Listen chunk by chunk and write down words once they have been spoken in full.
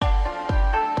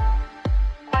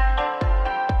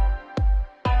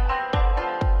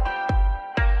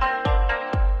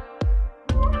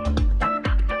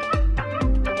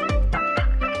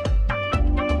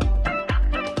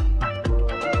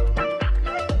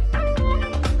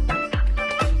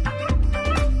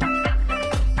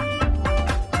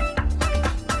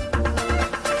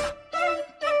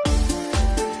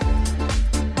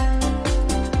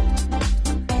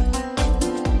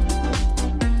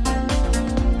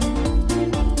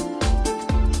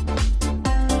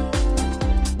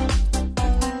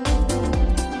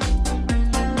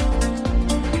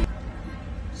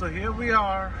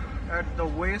the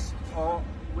waste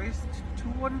to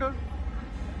wonder.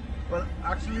 Well,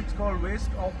 actually it's called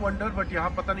waste of wonder, but यहाँ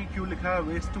पता नहीं क्यों लिखा है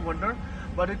waste to wonder,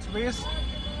 but it's waste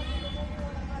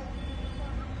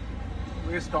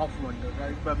of wonder,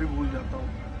 right? मैं भी भूल जाता हूँ.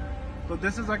 So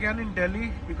this is again in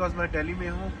Delhi because मैं दिल्ली में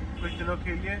हूँ कुछ दिनों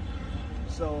के लिए.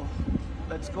 So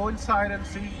let's go inside and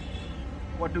see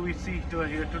what do we see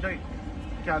here today.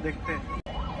 क्या देखते हैं?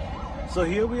 So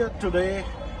here we are today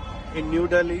in New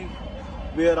Delhi.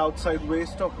 We are outside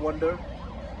Waste of Wonder.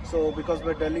 So because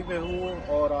मैं दिल्ली में हूँ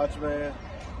और आज मैं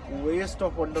Waste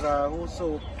of Wonder आया हूँ.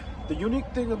 So the unique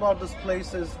thing about this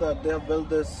place is that they have built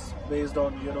this based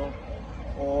on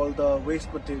all the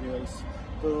waste materials.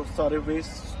 तो सारे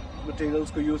waste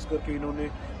materials को use करके इन्होंने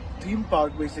theme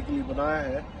park basically बनाया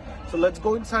है. So let's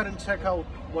go inside and check out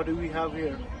what do we have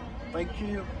here. Thank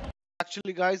you.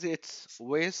 Actually guys, it's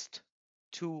Waste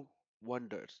to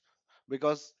Wonders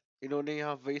because इन्होंने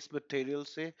यहाँ waste material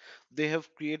से they have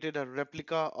created a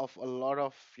replica of a lot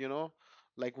of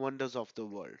like wonders of the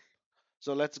world.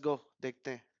 So let's go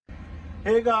देखते हैं.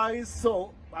 Hey guys,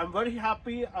 so I'm very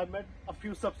happy. I met a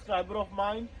few subscriber of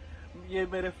mine. ये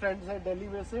मेरे friends हैं दिल्ली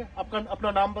में से. आपका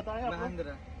अपना नाम बताएं आप.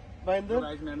 महेंद्र. महेंद्र.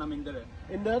 मेरा नाम इंदर है.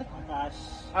 इंदर.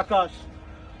 आकाश.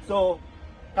 So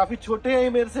काफी छोटे हैं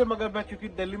मेरे से, मगर मैं क्योंकि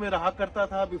दिल्ली में रहा करता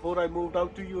था before I moved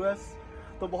out to US,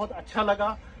 तो बहुत अच्छा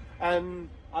लगा. And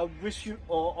I wish you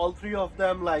all three of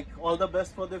them like all the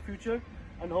best for their future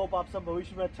and hope आप सब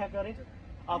भविष्य में अच्छा करें.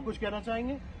 आप कुछ कहना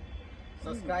चाहेंगे?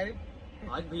 सब्सक्राइब.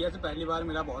 आज भैया से पहली बार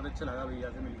मिला, बहुत अच्छा लगा भैया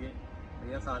से मिलके.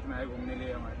 भैया साथ में आए घूमने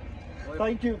लिए हमारे.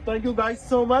 Thank you guys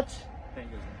so much.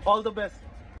 Thank you. All the best.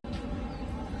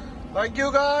 Thank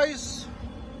you guys.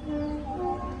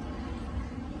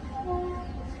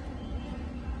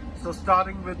 So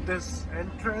starting with this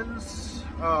entrance,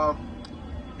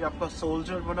 ये आपका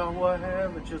soldier बना हुआ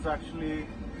है, which is actually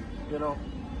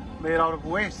made out of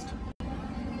waste.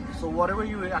 So whatever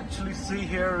you actually see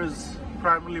here is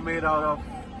primarily made out of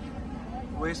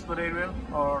waste material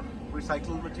or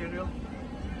recycled material.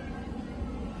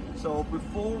 So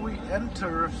before we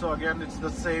enter, so again it's the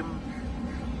same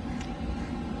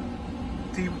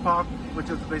theme park, which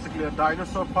is basically a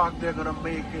dinosaur park they're gonna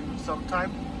make in some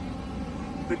time.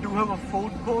 They do have a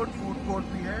food court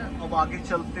भी है. अब आगे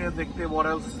चलते हैं, देखते हैं what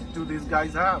else do these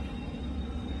guys have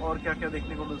और क्या क्या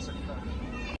देखने को मिल सकता है.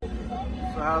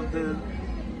 So I have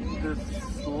this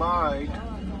slide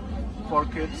for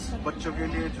kids, बच्चों के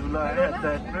लिए झूला है at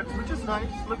the entrance, which is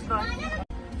nice, looks nice.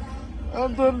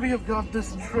 And then we have got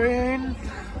this train.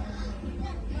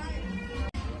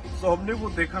 So हमने वो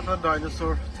देखा था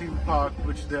dinosaur theme park,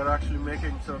 which they are actually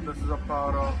making. So this is a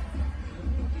part of.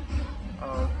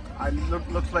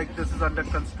 Looks like this is under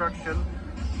construction,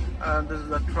 and this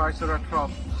is a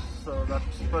Triceratops. So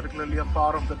that's particularly a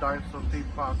part of the dinosaur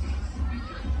theme park.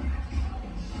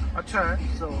 अच्छा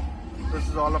है. So this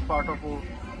is all a part of a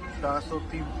dinosaur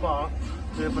theme park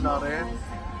they बना रहे हैं.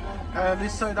 And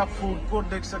this side आप food court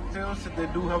देख सकते हो. So they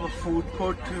do have a food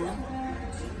court too.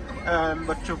 And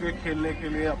बच्चों के खेलने के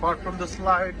लिए, apart from the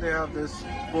slide, they have this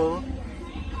bull.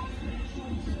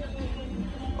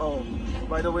 Oh,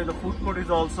 by the way, the food court is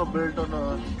also built on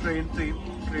a train theme.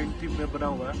 Train theme में बना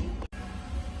हुआ है.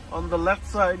 On the left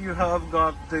side, you have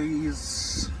got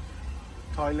these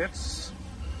toilets.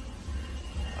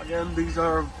 Again, these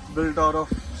are built out of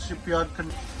shipyard.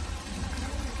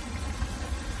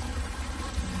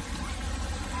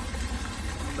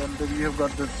 And then you have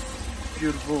got this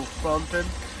beautiful fountain.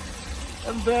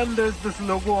 And then there's this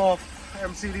logo of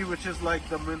MCD, which is like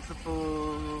the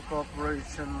Municipal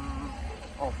Corporation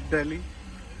of Delhi.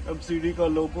 MCD का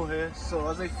logo है. So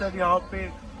as I said, यहाँ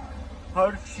पे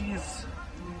हर चीज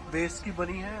waste की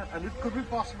बनी है, and it could be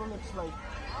possible it's like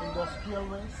industrial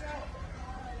waste.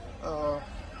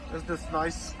 There's this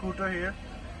nice scooter here.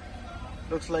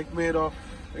 Looks like made of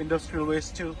industrial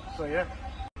waste too. So yeah.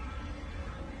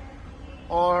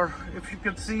 Or if you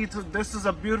can see, this is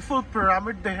a beautiful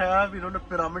pyramid they have. इन्होंने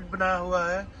pyramid बनाया हुआ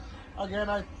है. Again,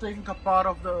 I think a part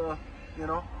of the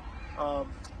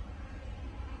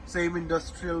same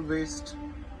industrial waste,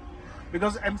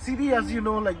 because MCD, as you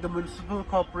know, like the Municipal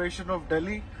Corporation of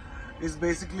Delhi, is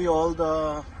basically all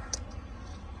the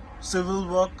civil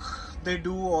work they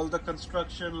do, all the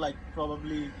construction, like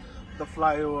probably the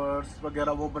flyovers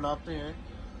वगैरह वो बनाते हैं.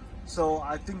 So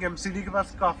I think MCD के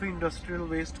पास काफी industrial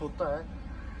waste होता है.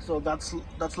 So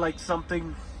that's like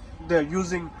something they're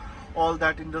using all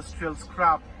that industrial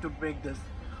scrap to make this.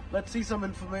 Let's see some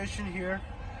information here.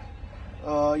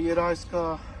 ये रहा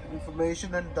इसका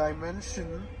information and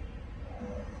dimension.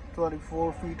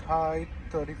 24 feet height,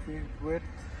 30 feet width.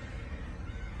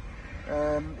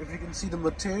 And if you can see, the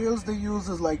materials they use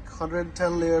is like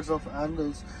 110 layers of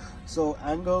angles. So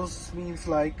angles means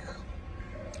like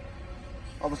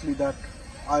obviously that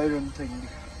iron thing.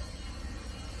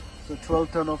 So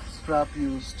 12 ton of scrap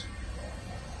used.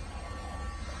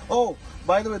 Oh,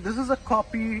 by the way, this is a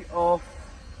copy of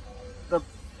the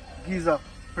Giza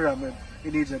pyramid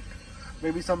in Egypt.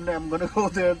 Maybe someday I'm gonna go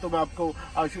there, तो मैं आपको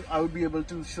I would be able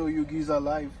to show you Giza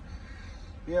live.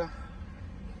 Yeah.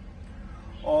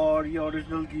 और ये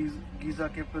original Giza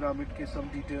के pyramid के some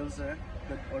details हैं,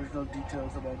 the original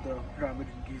details about the pyramid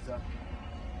in Giza.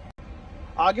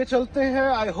 आगे चलते हैं.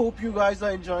 I hope you guys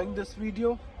are enjoying this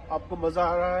video. आपको मजा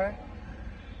आ रहा है.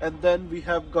 And then we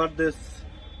have got this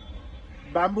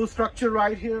bamboo structure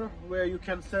right here where you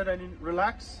can sit and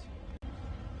relax.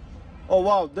 Oh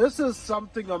wow, this is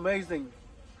something amazing.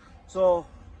 So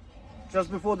just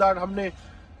before that हमने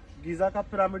Giza का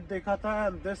pyramid देखा था,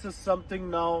 and this is something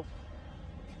now,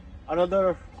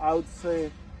 another I would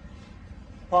say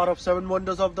part of 7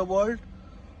 wonders of the world.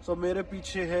 So मेरे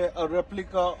पीछे है a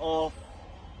replica of,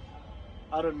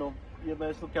 I don't know ये मैं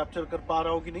इसको capture कर पा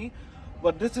रहा हूँ कि नहीं,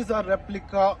 but this is a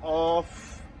replica of,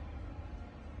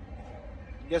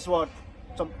 guess what?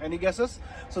 Any guesses?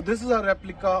 So this is a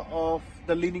replica of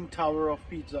the Leaning Tower of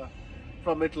Pisa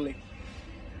from Italy.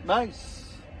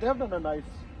 Nice. They have done a nice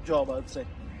job, I'd say.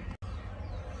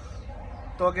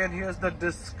 So again, here's the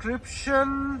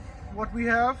description, what we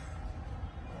have.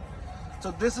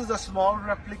 So this is a small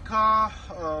replica.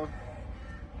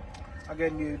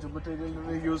 Again, ये जो material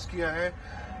we use किया है,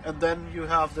 and then you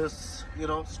have this,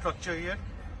 structure here.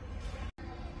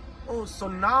 Oh, so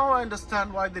now I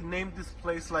understand why they named this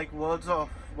place like Worlds of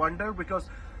Wonder, because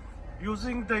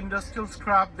using the industrial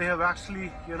scrap, they have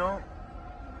actually,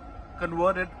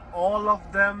 converted all of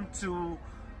them to,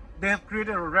 they have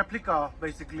created a replica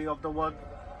basically of the world,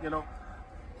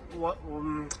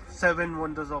 7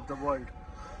 wonders of the world.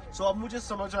 So अब मुझे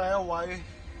समझ आया why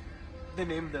they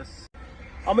named this.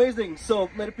 Amazing. So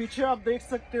मेरे पीछे आप देख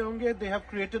सकते होंगे, they have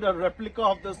created a replica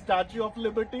of the Statue of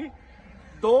Liberty.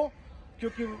 Though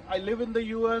क्योंकि I live in the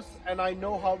US and I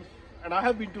know how, and I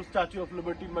have been to Statue of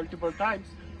Liberty multiple times,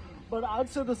 but I'd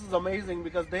say this is amazing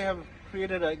because they have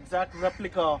created an exact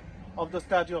replica of the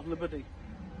Statue of Liberty.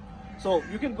 So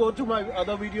you can go to my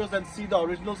other videos and see the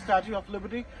original Statue of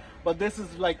Liberty, but this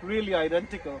is like really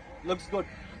identical. Looks good.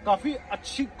 काफी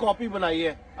अच्छी copy बनाई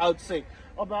है, I would say.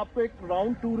 अब मैं आपको एक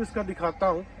round tour इसका दिखाता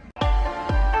हूँ.